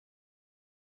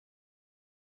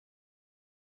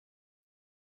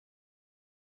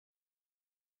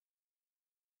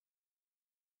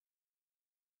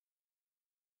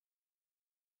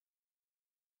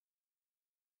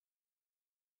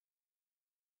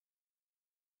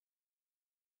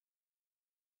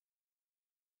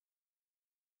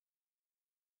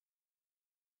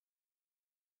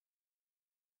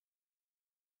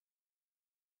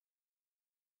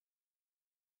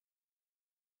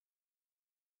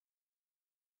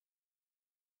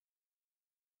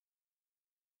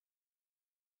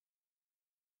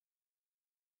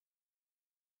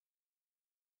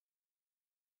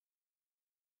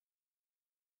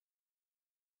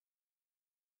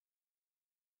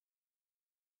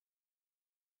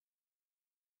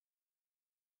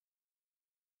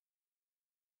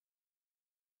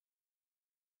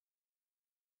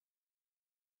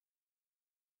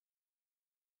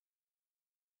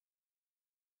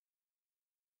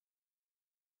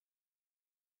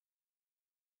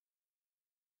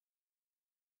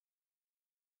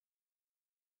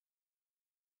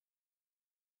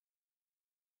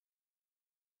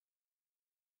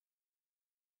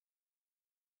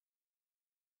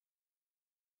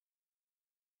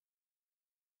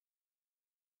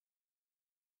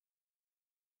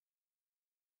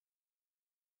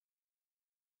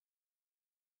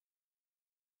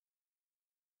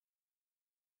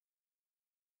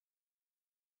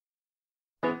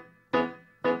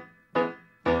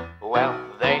Well,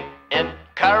 they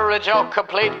encourage your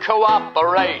complete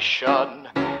cooperation.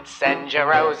 Send you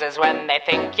roses when they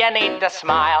think you need to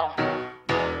smile.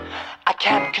 I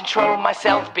can't control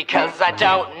myself because I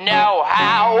don't know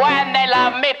how. When they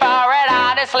love me for it,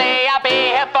 honestly, I'll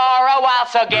be here for a while.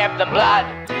 So give them blood,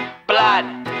 blood,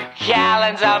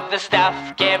 gallons of the stuff.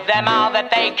 Give them all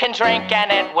that they can drink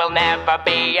and it will never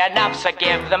be enough. So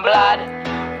give them blood,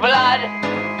 blood,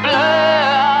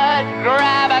 blood.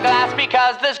 Grab a glass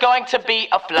because there's going to be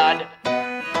a flood.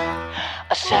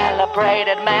 A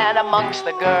celebrated man amongst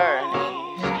the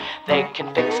gurneys. They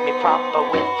can fix me proper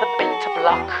with a bit of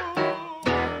luck.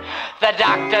 The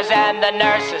doctors and the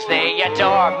nurses, they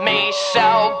adore me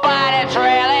so, but it's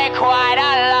really quite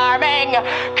alarming,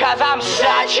 'cause I'm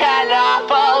such an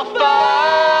awful fuck.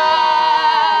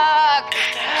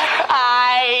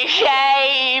 I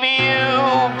gave you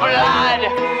blood,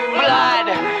 blood,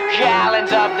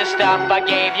 gallons of the stuff. I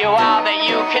gave you all that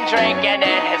you can drink and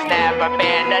it has never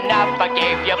been enough. I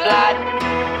gave you blood,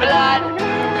 blood,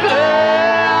 blood.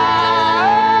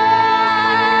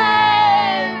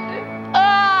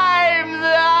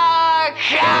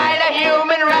 Kind of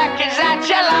human wreckage that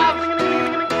you love.